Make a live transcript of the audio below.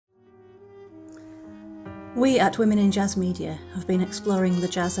We at Women in Jazz Media have been exploring the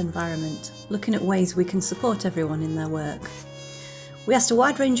jazz environment, looking at ways we can support everyone in their work. We asked a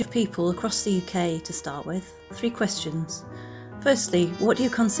wide range of people across the UK to start with 3 questions. Firstly, what do you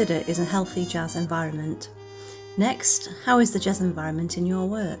consider is a healthy jazz environment? Next, how is the jazz environment in your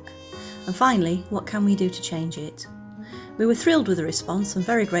work? And finally, what can we do to change it? We were thrilled with the response and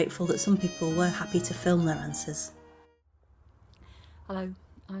very grateful that some people were happy to film their answers. Hello,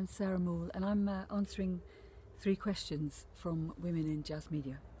 I'm Sarah Moule and I'm answering 3 questions from Women in Jazz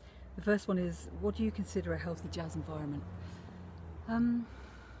Media. The first one is, what do you consider a healthy jazz environment?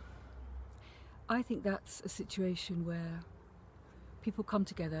 I think that's a situation where people come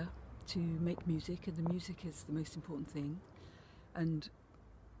together to make music, and the music is the most important thing, and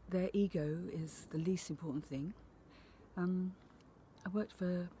their ego is the least important thing. I worked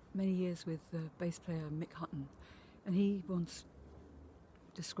for many years with the bass player Mick Hutton, and he once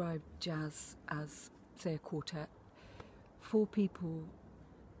described jazz as, say, a quartet, 4 people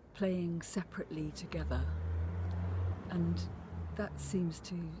playing separately together, and that seems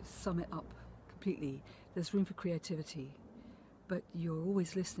to sum it up completely. There's room for creativity, but you're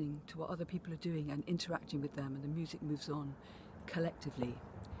always listening to what other people are doing and interacting with them, and the music moves on collectively.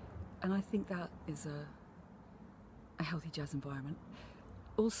 And I think that is a healthy jazz environment.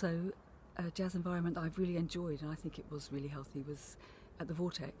 Also, a jazz environment I've really enjoyed, and I think it was really healthy, was at the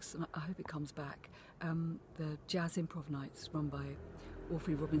Vortex, and I hope it comes back. The Jazz Improv Nights run by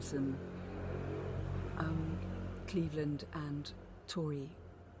Orpheus Robinson, Cleveland and Tori.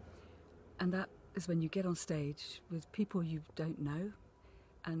 And that is when you get on stage with people you don't know,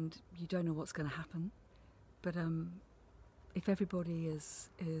 and you don't know what's going to happen. But if everybody is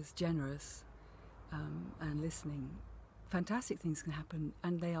generous and listening, fantastic things can happen,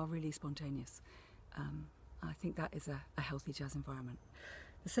 and they are really spontaneous. I think that is a healthy jazz environment.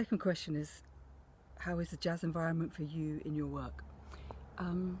 The second question is, how is the jazz environment for you in your work?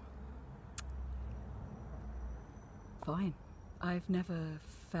 Fine. I've never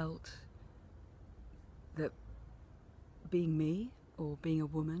felt that being me, or being a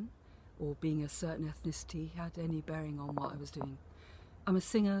woman, or being a certain ethnicity had any bearing on what I was doing. I'm a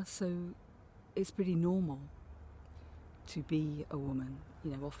singer, so it's pretty normal to be a woman.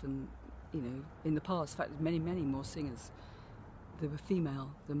 You know, often, you know, in the past, in fact, many more singers, they were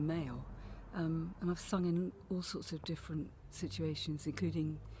female than male. And I've sung in all sorts of different situations,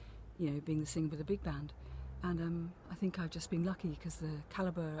 including, you know, being the singer with a big band. And I think I've just been lucky, because the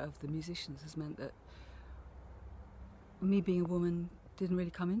calibre of the musicians has meant that me being a woman didn't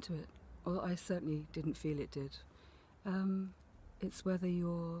really come into it, or I certainly didn't feel it did. It's whether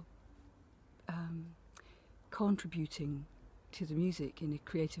you're contributing to the music in a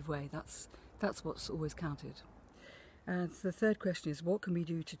creative way. That's what's always counted. And the third question is, what can we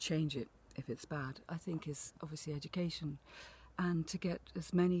do to change it if it's bad? I think is obviously education, and to get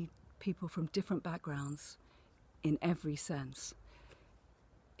as many people from different backgrounds in every sense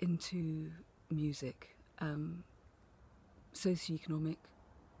into music, socioeconomic,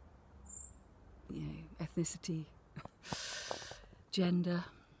 you know, ethnicity, gender,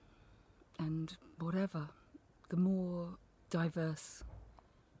 and whatever. The more diverse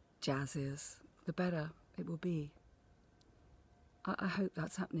jazz is, the better it will be. I hope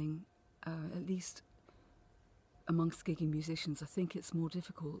that's happening, at least amongst gigging musicians. I think it's more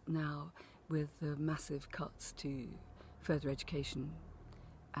difficult now with the massive cuts to further education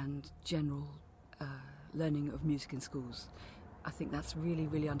and general learning of music in schools. I think that's really,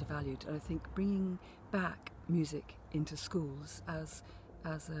 really undervalued. And I think bringing back music into schools as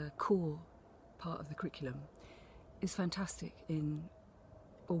a core part of the curriculum is fantastic,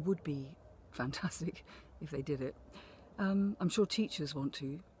 or would be fantastic if they did it. I'm sure teachers want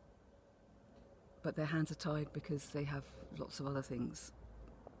to, but their hands are tied because they have lots of other things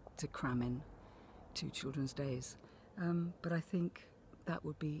to cram in to children's days. But I think that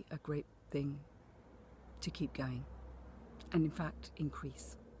would be a great thing to keep going, and in fact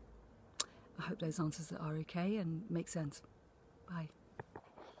increase. I hope those answers are okay and make sense. Bye.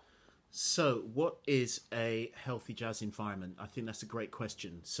 So what is a healthy jazz environment? I think that's a great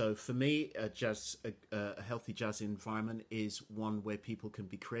question. So for me, a healthy jazz environment is one where people can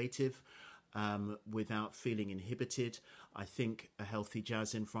be creative without feeling inhibited. I think a healthy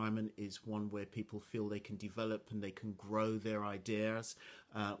jazz environment is one where people feel they can develop and they can grow their ideas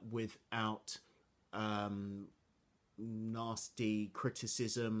without nasty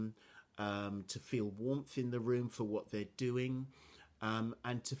criticism, to feel warmth in the room for what they're doing,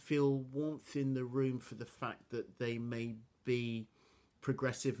 and to feel warmth in the room for the fact that they may be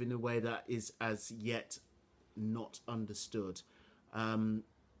progressive in a way that is as yet not understood.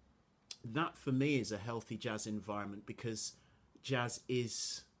 that for me is a healthy jazz environment, because jazz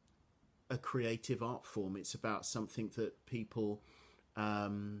is a creative art form. It's about something that people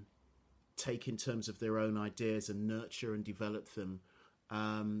take in terms of their own ideas and nurture and develop them,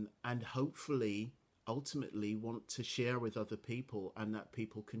 and hopefully ultimately want to share with other people, and that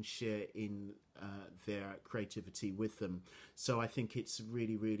people can share in their creativity with them. So I think it's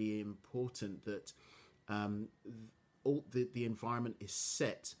really, really important that all the environment is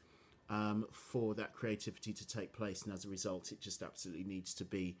set for that creativity to take place, and as a result it just absolutely needs to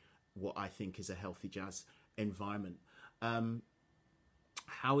be what I think is a healthy jazz environment.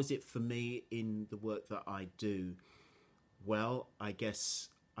 How is it for me in the work that I do? Well, I guess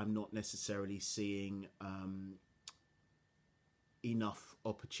I'm not necessarily seeing enough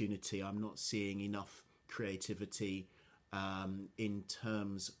opportunity. I'm not seeing enough creativity in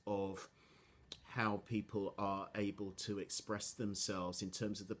terms of how people are able to express themselves, in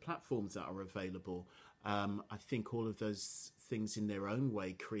terms of the platforms that are available. I think all of those things in their own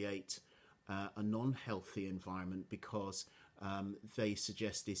way create a non-healthy environment, because they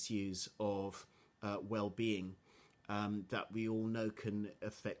suggest issues of well-being that we all know can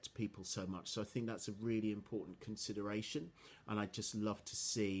affect people so much. So I think that's a really important consideration, and I'd just love to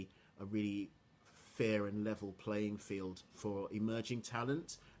see a really fair and level playing field for emerging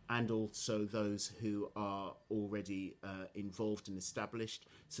talent, and also those who are already involved and established,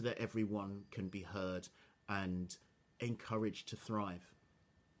 so that everyone can be heard and encouraged to thrive.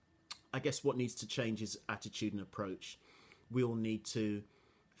 I guess what needs to change is attitude and approach. We all need to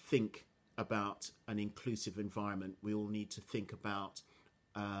think about an inclusive environment. We all need to think about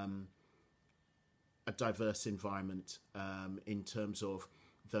a diverse environment in terms of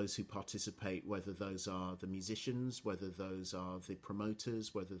those who participate, whether those are the musicians, whether those are the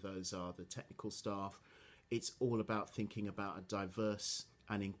promoters, whether those are the technical staff. It's all about thinking about a diverse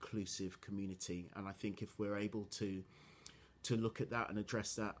and inclusive community. And I think if we're able to look at that and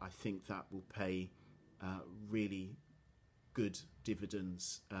address that, I think that will pay really good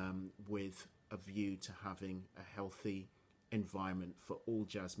dividends with a view to having a healthy environment for all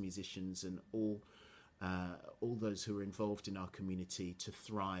jazz musicians and all those who are involved in our community to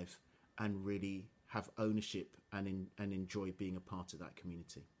thrive and really have ownership and enjoy being a part of that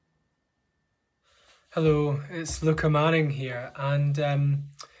community. Hello, it's Luca Manning here, and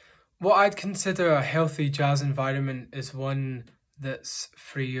what I'd consider a healthy jazz environment is one that's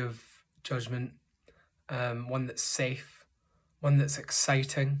free of judgment, one that's safe, one that's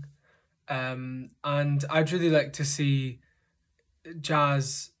exciting, and I'd really like to see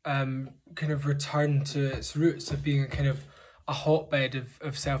jazz kind of return to its roots of being a kind of a hotbed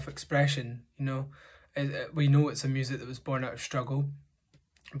of self-expression. You know, we know it's a music that was born out of struggle,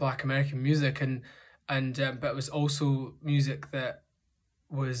 Black American music, and but it was also music that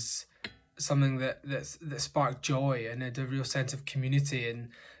was something that sparked joy and had a real sense of community, and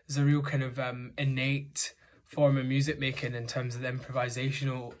there's a real kind of innate form of music making in terms of the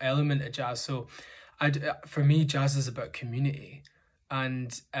improvisational element of jazz. So for me, jazz is about community,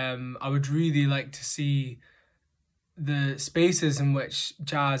 and I would really like to see the spaces in which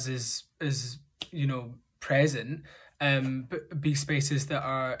jazz is you know, present, but be spaces that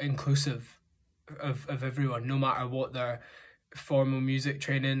are inclusive of everyone, no matter what their formal music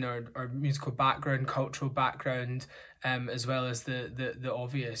training or musical background, cultural background, as well as the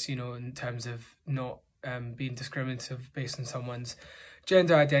obvious, you know, in terms of not being discriminative based on someone's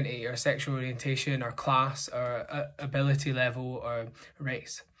gender identity or sexual orientation or class or ability level or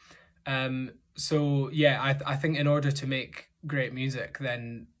race. So yeah, I think in order to make great music,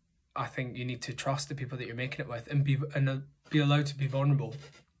 then I think you need to trust the people that you're making it with and be allowed to be vulnerable.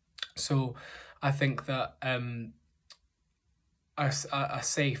 So I think that a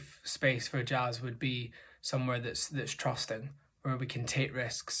safe space for jazz would be somewhere that's trusting, where we can take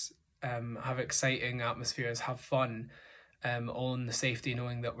risks, have exciting atmospheres, have fun, all in the safety,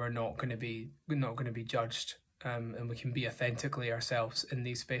 knowing that we're not going to be judged, and we can be authentically ourselves in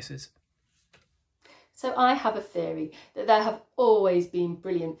these spaces. So I have a theory that there have always been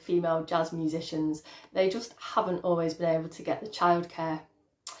brilliant female jazz musicians. They just haven't always been able to get the childcare.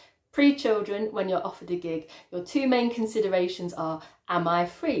 Pre-children, when you're offered a gig, your two main considerations are, am I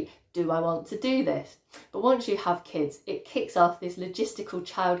free? Do I want to do this? But once you have kids, it kicks off this logistical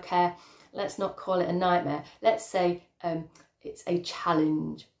childcare. Let's not call it a nightmare. Let's say it's a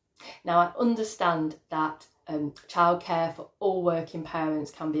challenge. Now, I understand that childcare for all working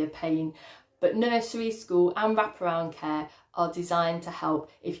parents can be a pain, but nursery, school and wraparound care are designed to help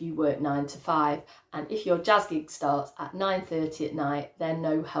if you work 9 to 5. And if your jazz gig starts at 9:30 at night, then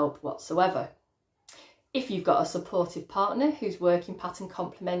no help whatsoever. If you've got a supportive partner whose working pattern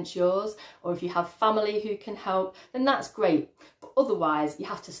complements yours, or if you have family who can help, then that's great. But otherwise, you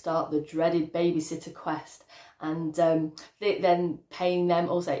have to start the dreaded babysitter quest, and then paying them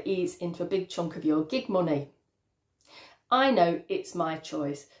also eats into a big chunk of your gig money. I know it's my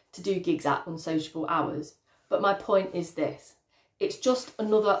choice to do gigs at unsociable hours, but my point is this: it's just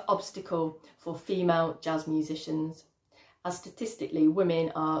another obstacle for female jazz musicians, as statistically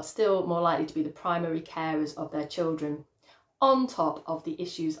women are still more likely to be the primary carers of their children, on top of the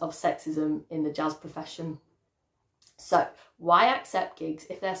issues of sexism in the jazz profession. So why accept gigs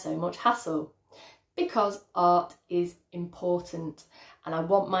if they're so much hassle? Because art is important, and I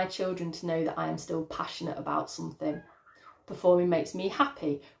want my children to know that I am still passionate about something. Performing makes me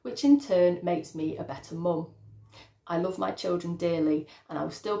happy, which in turn makes me a better mum. I love my children dearly, and I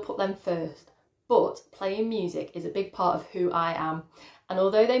will still put them first. But playing music is a big part of who I am, and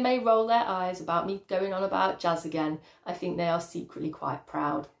although they may roll their eyes about me going on about jazz again, I think they are secretly quite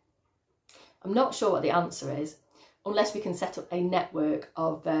proud. I'm not sure what the answer is, unless we can set up a network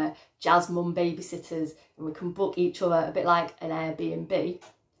of jazz mum babysitters and we can book each other a bit like an Airbnb.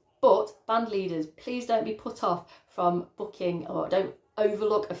 But band leaders, please don't be put off from booking, or don't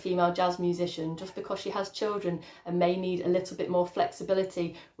overlook a female jazz musician just because she has children and may need a little bit more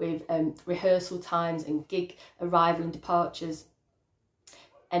flexibility with rehearsal times and gig arrival and departures.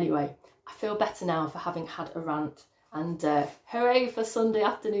 Anyway, I feel better now for having had a rant, and hooray for Sunday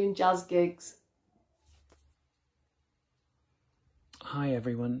afternoon jazz gigs. Hi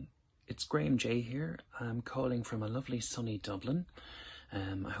everyone, it's Graham J here. I'm calling from a lovely sunny Dublin.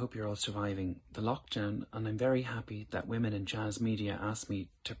 I hope you're all surviving the lockdown, and I'm very happy that Women in Jazz Media asked me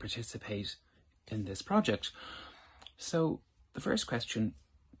to participate in this project. So the first question,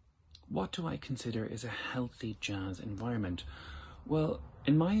 what do I consider is a healthy jazz environment? Well,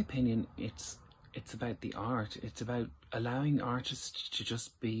 in my opinion, it's about the art. It's about allowing artists to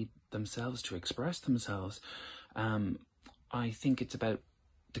just be themselves, to express themselves. I think it's about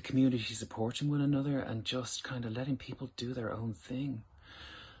the community supporting one another and just kind of letting people do their own thing.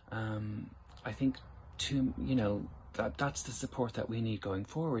 I think that's the support that we need going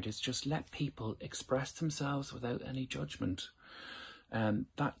forward, is just let people express themselves without any judgment.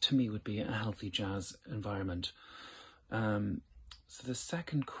 That to me would be a healthy jazz environment. So the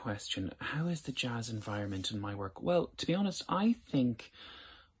second question, how is the jazz environment in my work? Well, to be honest, I think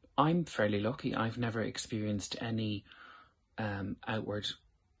I'm fairly lucky. I've never experienced any outward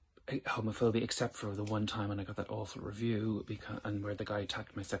homophobia, except for the one time when I got that awful review and where the guy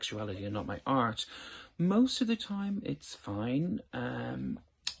attacked my sexuality and not my art. Most of the time it's fine.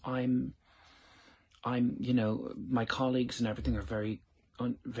 I'm my colleagues and everything are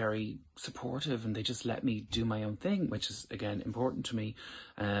very supportive, and they just let me do my own thing, which is again important to me.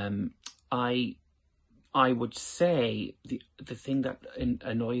 I would say the thing that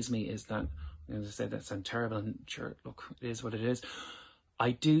annoys me is that, I'm going to say that sounds terrible, and sure, look, it is what it is.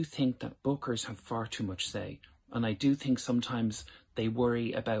 I do think that bookers have far too much say, and I do think sometimes they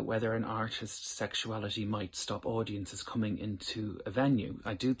worry about whether an artist's sexuality might stop audiences coming into a venue.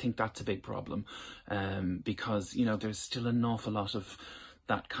 I do think that's a big problem, because, you know, there's still an awful lot of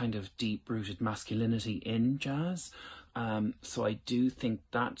that kind of deep-rooted masculinity in jazz. So I do think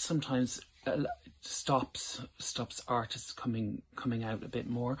that sometimes stops artists coming out a bit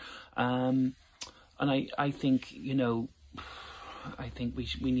more. And I think, you know, I think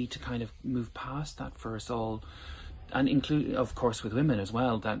we need to kind of move past that for us all, and include, of course, with women as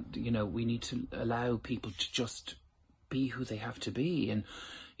well, that, you know, we need to allow people to just be who they have to be, and,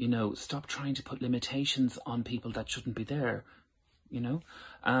 you know, stop trying to put limitations on people that shouldn't be there, you know.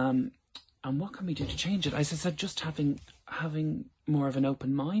 And what can we do to change it? As I said, just having more of an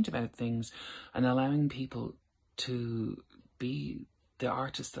open mind about things and allowing people to be the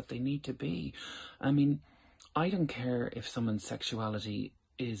artists that they need to be. I mean, I don't care if someone's sexuality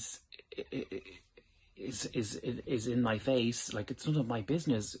is in my face. Like, it's none of my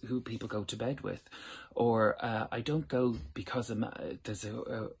business who people go to bed with, or I don't go because there's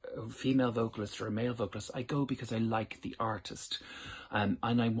a female vocalist or a male vocalist. I go because I like the artist, and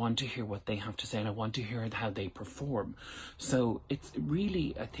I want to hear what they have to say, and I want to hear how they perform. So it's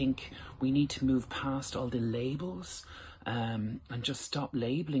really, I think we need to move past all the labels, and just stop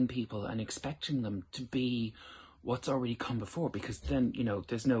labeling people and expecting them to be what's already come before, because then, you know,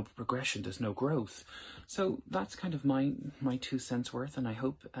 there's no progression, there's no growth. So that's kind of my 2 cents worth, and I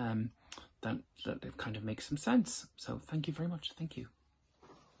hope that it kind of makes some sense. So thank you very much. Thank you.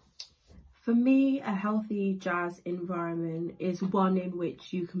 For me, a healthy jazz environment is one in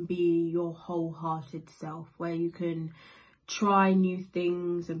which you can be your wholehearted self, where you can try new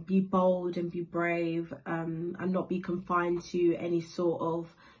things and be bold and be brave, and not be confined to any sort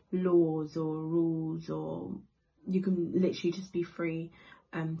of laws or rules, or you can literally just be free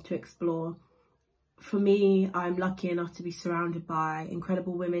to explore. For me, I'm lucky enough to be surrounded by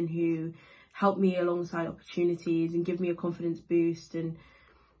incredible women who help me alongside opportunities and give me a confidence boost and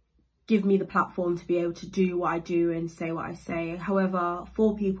give me the platform to be able to do what I do and say what I say. However,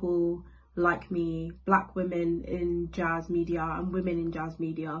 for people like me, black women in jazz media and women in jazz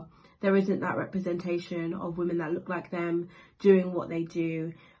media, there isn't that representation of women that look like them doing what they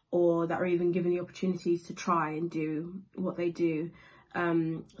do, or that are even given the opportunities to try and do what they do.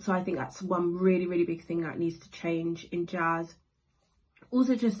 So I think that's one really, really big thing that needs to change in jazz.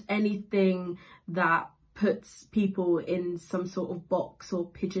 Also, just anything that puts people in some sort of box or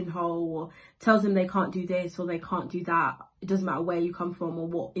pigeonhole, or tells them they can't do this or they can't do that. It doesn't matter where you come from or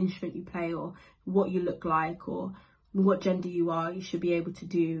what instrument you play or what you look like or what gender you are. You should be able to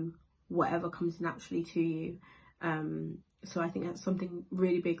do whatever comes naturally to you. So I think that's something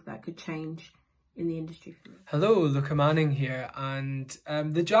really big that could change in the industry for me. Hello, Luca Manning here, and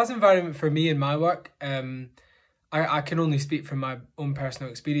the jazz environment for me in my work, I can only speak from my own personal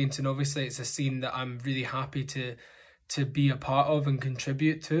experience, and obviously it's a scene that I'm really happy to be a part of and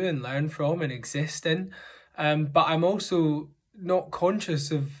contribute to and learn from and exist in. But I'm also not conscious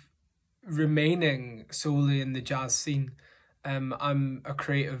of remaining solely in the jazz scene. I'm a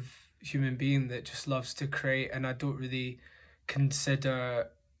creative human being that just loves to create, and I don't really consider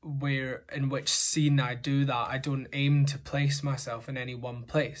in which scene I do that. I don't aim to place myself in any one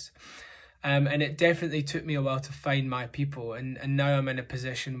place. And it definitely took me a while to find my people, and now I'm in a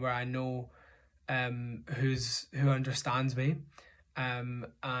position where I know who understands me,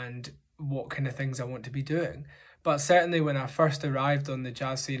 and what kind of things I want to be doing. But certainly when I first arrived on the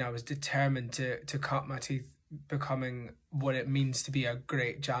jazz scene, I was determined to cut my teeth becoming what it means to be a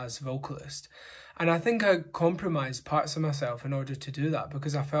great jazz vocalist. And I think I compromised parts of myself in order to do that,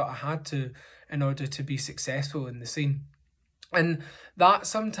 because I felt I had to in order to be successful in the scene. And that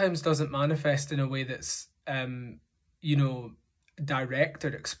sometimes doesn't manifest in a way that's, direct or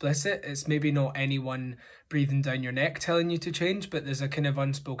explicit. It's maybe not anyone breathing down your neck telling you to change, but there's a kind of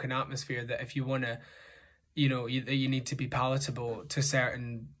unspoken atmosphere that if you want to, you need to be palatable to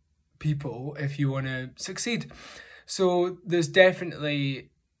certain people if you want to succeed. So there's definitely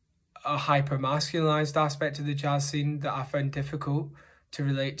a hyper-masculinized aspect of the jazz scene that I found difficult to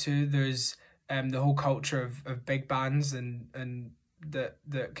relate to. There's the whole culture of big bands and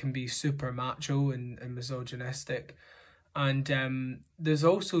that can be super macho and misogynistic. And there's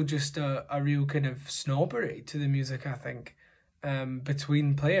also just a real kind of snobbery to the music, I think,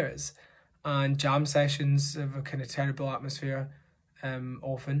 between players. And jam sessions have a kind of terrible atmosphere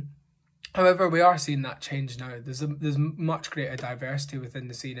often. However, we are seeing that change now. There's much greater diversity within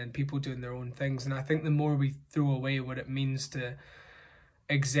the scene and people doing their own things. And I think the more we throw away what it means to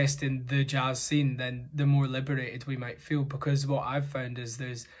exist in the jazz scene, then the more liberated we might feel. Because what I've found is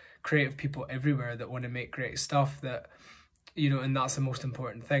there's creative people everywhere that want to make great stuff, that, and that's the most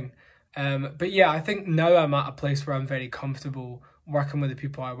important thing. But yeah, I think now I'm at a place where I'm very comfortable working with the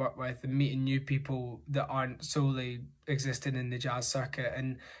people I work with and meeting new people that aren't solely existing in the jazz circuit,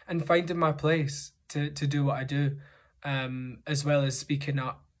 and finding my place to do what I do, as well as speaking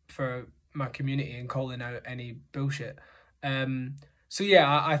up for my community and calling out any bullshit. So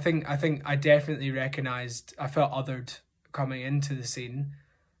yeah, I think I definitely recognised I felt othered coming into the scene,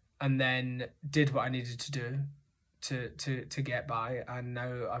 and then did what I needed to do to get by, and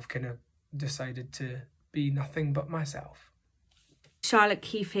now I've kind of decided to be nothing but myself. Charlotte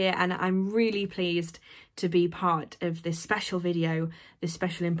Keeffe here, and I'm really pleased to be part of this special video, this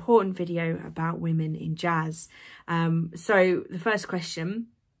special important video about women in jazz. So the first question,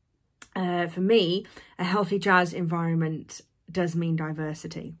 for me, a healthy jazz environment does mean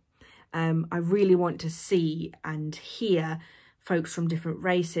diversity. I really want to see and hear folks from different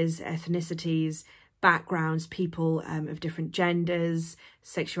races, ethnicities, backgrounds, people of different genders,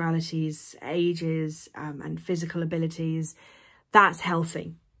 sexualities, ages, and physical abilities. That's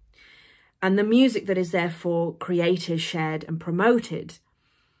healthy. And the music that is therefore created, shared and promoted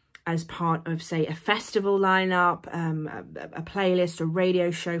as part of, say, a festival lineup, a playlist, a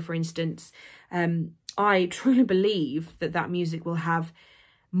radio show, for instance, I truly believe that music will have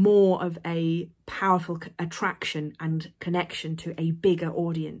more of a powerful attraction and connection to a bigger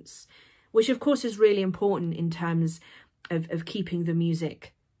audience, which of course is really important in terms of keeping the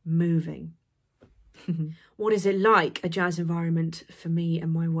music moving. What is it like, a jazz environment, for me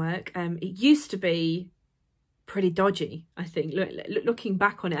and my work? It used to be pretty dodgy, I think. Looking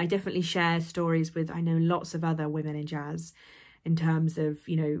back on it, I definitely share stories with, I know, lots of other women in jazz, in terms of,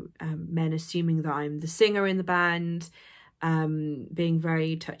 you know, men assuming that I'm the singer in the band, being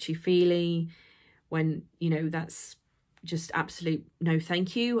very touchy-feely, when, you know, that's just absolute no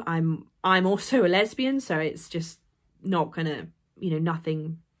thank you. I'm also a lesbian, so it's just not gonna, you know,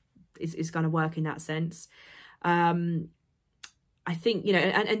 nothing is gonna work in that sense. I think, you know,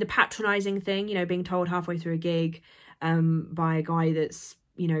 and the patronising thing, you know, being told halfway through a gig by a guy that's,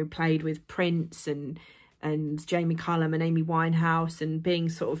 you know, played with Prince and Jamie Cullum and Amy Winehouse, and being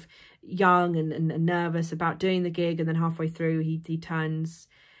sort of young and nervous about doing the gig, and then halfway through he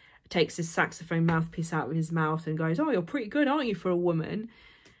takes his saxophone mouthpiece out of his mouth and goes, "Oh, you're pretty good, aren't you, for a woman?"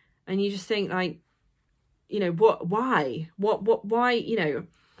 And you just think, like, you know, why, you know.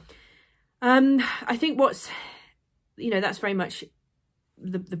 I think what's, you know, that's very much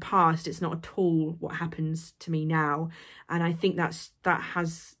the past. It's not at all what happens to me now. And I think that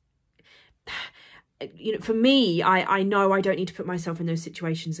has, you know, for me, I know I don't need to put myself in those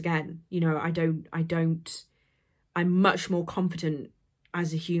situations again. You know, I'm much more confident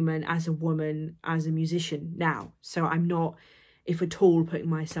as a human, as a woman, as a musician now. So I'm not, if at all, putting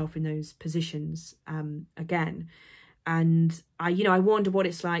myself in those positions again. And you know, I wonder what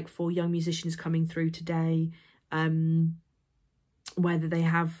it's like for young musicians coming through today, whether they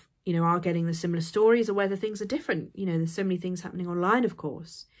have, you know, are getting the similar stories, or whether things are different. You know, there's so many things happening online, of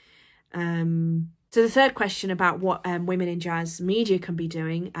course. So the third question about what women in jazz media can be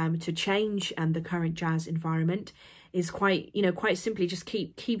doing to change the current jazz environment is quite simply just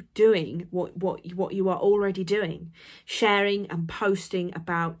keep doing what you are already doing, sharing and posting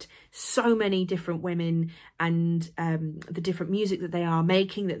about so many different women and the different music that they are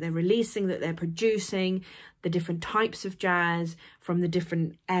making, that they're releasing, that they're producing, the different types of jazz from the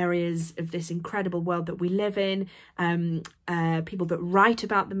different areas of this incredible world that we live in, people that write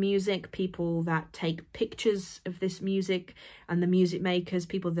about the music, people that take pictures of this music and the music makers,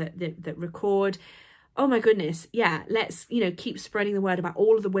 people that record. Oh my goodness, yeah, let's, you know, keep spreading the word about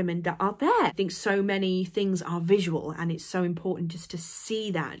all of the women that are there. I think so many things are visual, and it's so important just to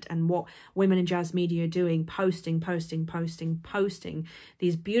see that, and what women in jazz media are doing, posting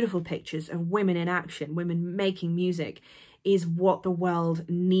these beautiful pictures of women in action, women making music, is what the world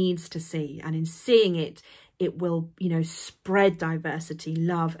needs to see. And in seeing it, it will, you know, spread diversity,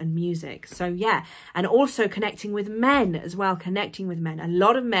 love and music. So yeah, and also connecting with men as well, connecting with men. A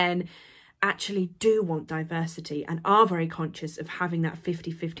lot of men actually do want diversity and are very conscious of having that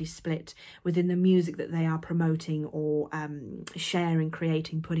 50-50 split within the music that they are promoting or sharing,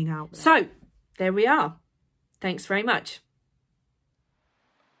 creating, putting out. So there we are. Thanks very much.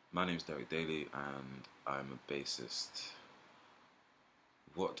 My name's Daley and I'm a bassist.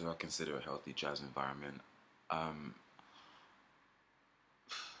 What do I consider a healthy jazz environment? A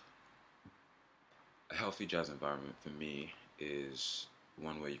healthy jazz environment for me is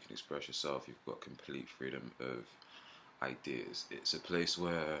one where you can express yourself. You've got complete freedom of ideas. It's a place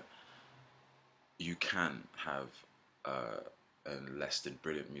where you can have a less than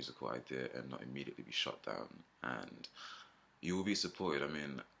brilliant musical idea and not immediately be shut down, and you will be supported. I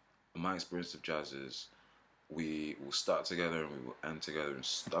mean, my experience of jazz is we will start together and we will end together, and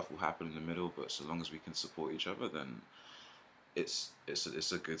stuff will happen in the middle, but so long as we can support each other, then it's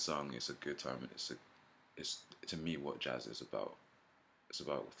a good song, it's a good time, and it's to me what jazz is about. It's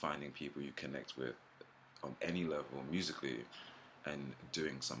about finding people you connect with on any level musically and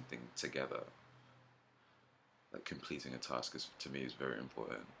doing something together. Like completing a task to me is very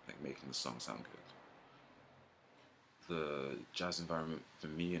important, like making the song sound good. The jazz environment for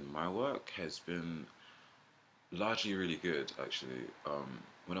me in my work has been largely really good, actually.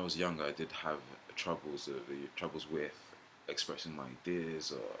 When I was younger, I did have troubles with expressing my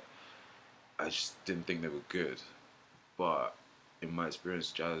ideas, or I just didn't think they were good. But in my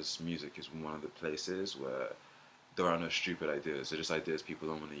experience, jazz music is one of the places where there are no stupid ideas. They're just ideas people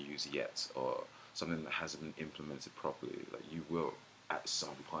don't want to use yet, or something that hasn't been implemented properly. Like, you will, at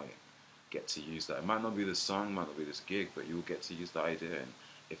some point, get to use that. It might not be this song, might not be this gig, but you will get to use the idea, and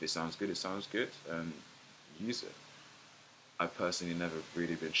if it sounds good, and use it. I've personally never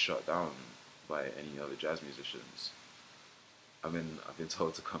really been shut down by any other jazz musicians. I mean, I've been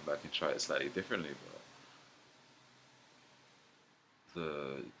told to come back and try it slightly differently, but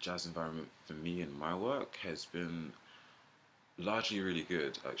the jazz environment for me in my work has been largely really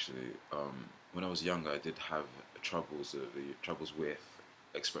good, actually. When I was younger, I did have troubles with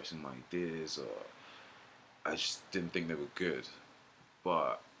expressing my ideas, or I just didn't think they were good.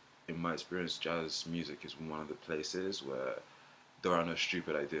 But in my experience, jazz music is one of the places where there are no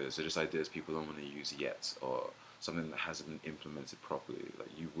stupid ideas. They're just ideas people don't want to use yet, or something that hasn't been implemented properly. Like,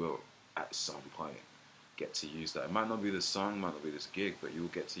 you will at some point get to use that. It might not be the song, might not be this gig, but you'll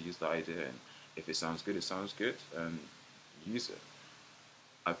get to use the idea, and if it sounds good, and use it.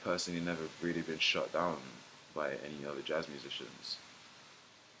 I've personally never really been shut down by any other jazz musicians.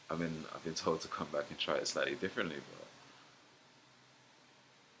 I mean, I've been told to come back and try it slightly differently, but...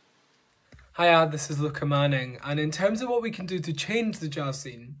 Hiya, this is Luca Manning, and in terms of what we can do to change the jazz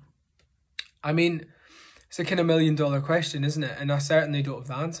scene, I mean, it's a kind of $1 million question, isn't it? And I certainly don't have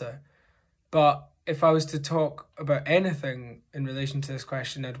the answer. But if I was to talk about anything in relation to this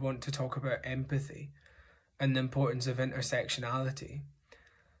question, I'd want to talk about empathy and the importance of intersectionality.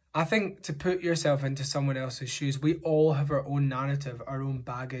 I think to put yourself into someone else's shoes, we all have our own narrative, our own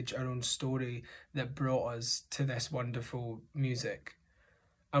baggage, our own story that brought us to this wonderful music.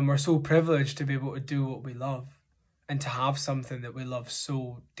 And we're so privileged to be able to do what we love and to have something that we love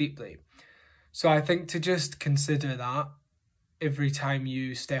so deeply. So I think to just consider that every time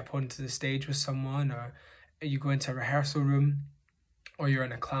you step onto the stage with someone, or you go into a rehearsal room, or you're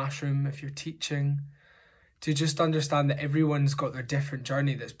in a classroom if you're teaching, to just understand that everyone's got their different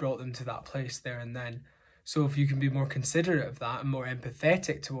journey that's brought them to that place there and then. So if you can be more considerate of that and more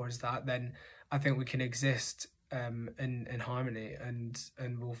empathetic towards that, then I think we can exist in harmony, and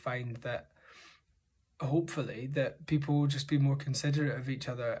we'll find that hopefully that people will just be more considerate of each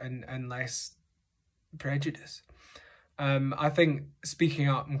other and less prejudice. I think speaking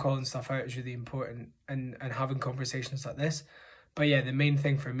up and calling stuff out is really important, and having conversations like this. But yeah, the main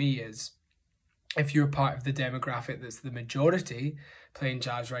thing for me is, if you're part of the demographic that's the majority playing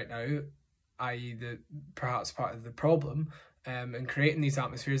jazz right now, i.e. perhaps part of the problem, and creating these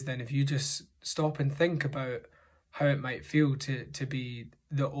atmospheres, then if you just stop and think about how it might feel to be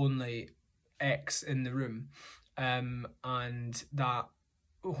the only X in the room, and that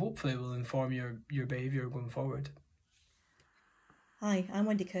hopefully will inform your behaviour going forward. Hi, I'm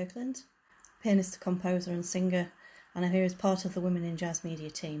Wendy Kirkland, pianist, composer and singer, and I'm here as part of the Women in Jazz Media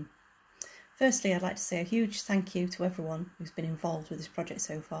team. Firstly, I'd like to say a huge thank you to everyone who's been involved with this project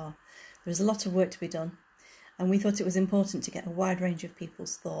so far. There's a lot of work to be done, and we thought it was important to get a wide range of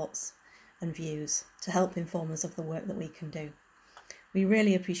people's thoughts and views to help inform us of the work that we can do. We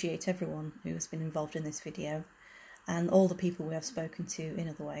really appreciate everyone who has been involved in this video, and all the people we have spoken to in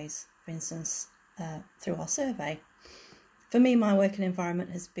other ways, for instance, through our survey. For me, my working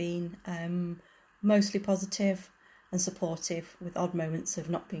environment has been mostly positive and supportive, with odd moments of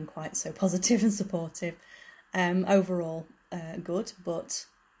not being quite so positive and supportive. Overall, good, but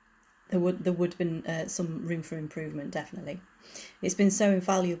there would have been some room for improvement, definitely. It's been so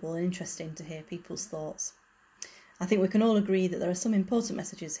invaluable and interesting to hear people's thoughts. I think we can all agree that there are some important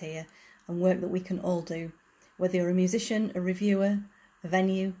messages here and work that we can all do, whether you're a musician, a reviewer, a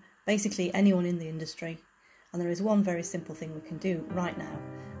venue, basically anyone in the industry. And there is one very simple thing we can do right now,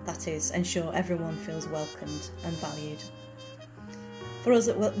 that is ensure everyone feels welcomed and valued. For us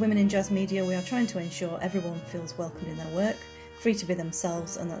at Women in Jazz Media, we are trying to ensure everyone feels welcomed in their work, free to be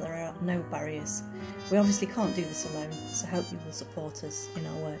themselves, and that there are no barriers. We obviously can't do this alone, so hope you will support us in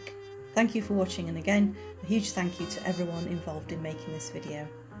our work. Thank you for watching, and again, a huge thank you to everyone involved in making this video.